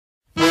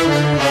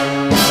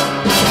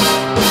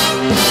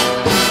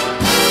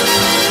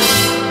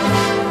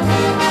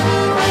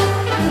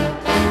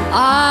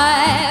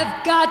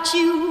got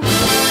you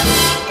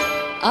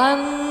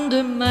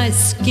under my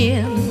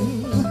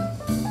skin.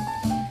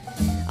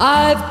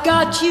 I've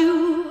got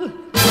you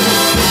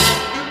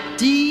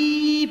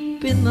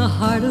deep in the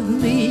heart of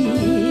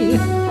me.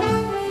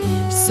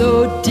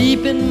 So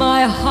deep in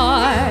my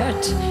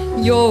heart,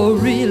 you're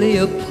really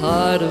a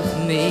part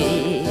of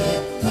me.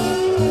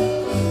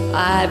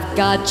 I've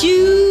got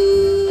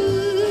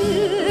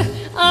you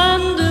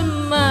under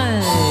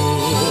my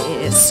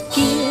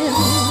skin.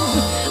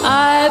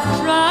 I've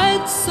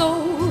tried so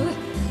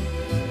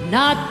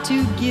not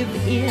to give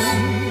in.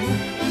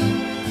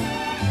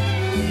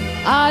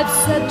 I've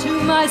said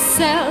to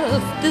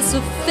myself, this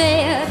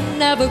affair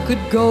never could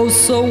go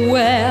so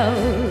well.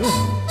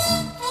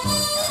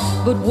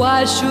 But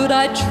why should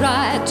I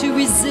try to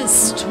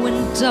resist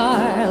when,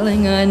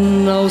 darling, I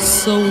know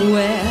so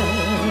well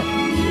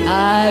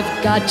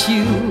I've got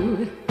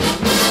you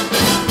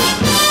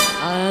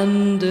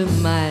under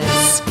my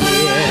skin.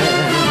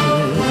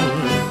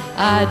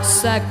 I'd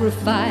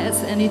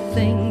sacrifice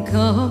anything,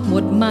 come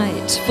what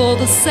might, for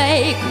the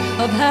sake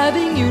of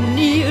having you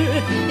near,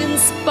 in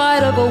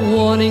spite of a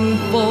warning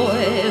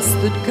voice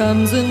that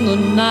comes in the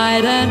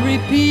night and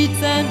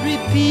repeats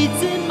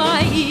in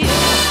my ear.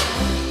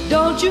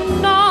 Don't you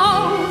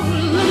know,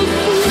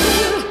 little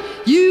fool,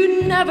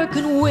 you never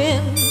can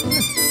win.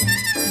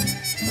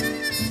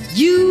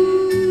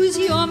 Use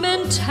your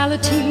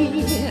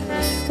mentality,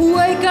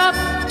 wake up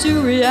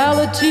to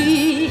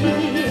reality.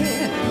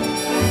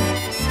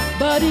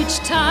 But each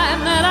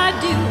time that I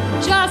do,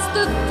 just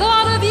the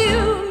thought of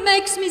you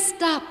makes me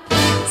stop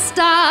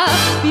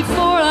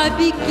before I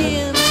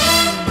begin.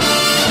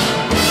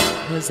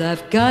 'Cause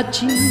I've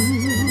got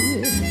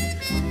you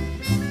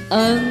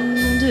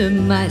under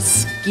my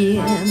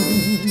skin.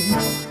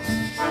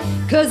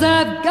 'Cause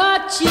I've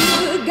got you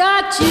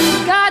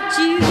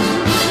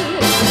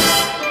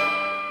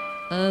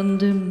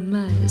under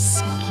my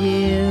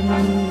skin,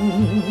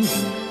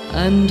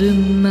 under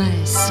my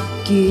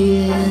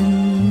skin,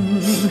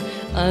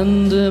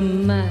 under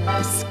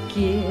my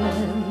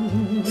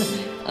skin,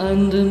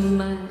 under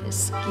my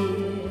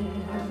skin.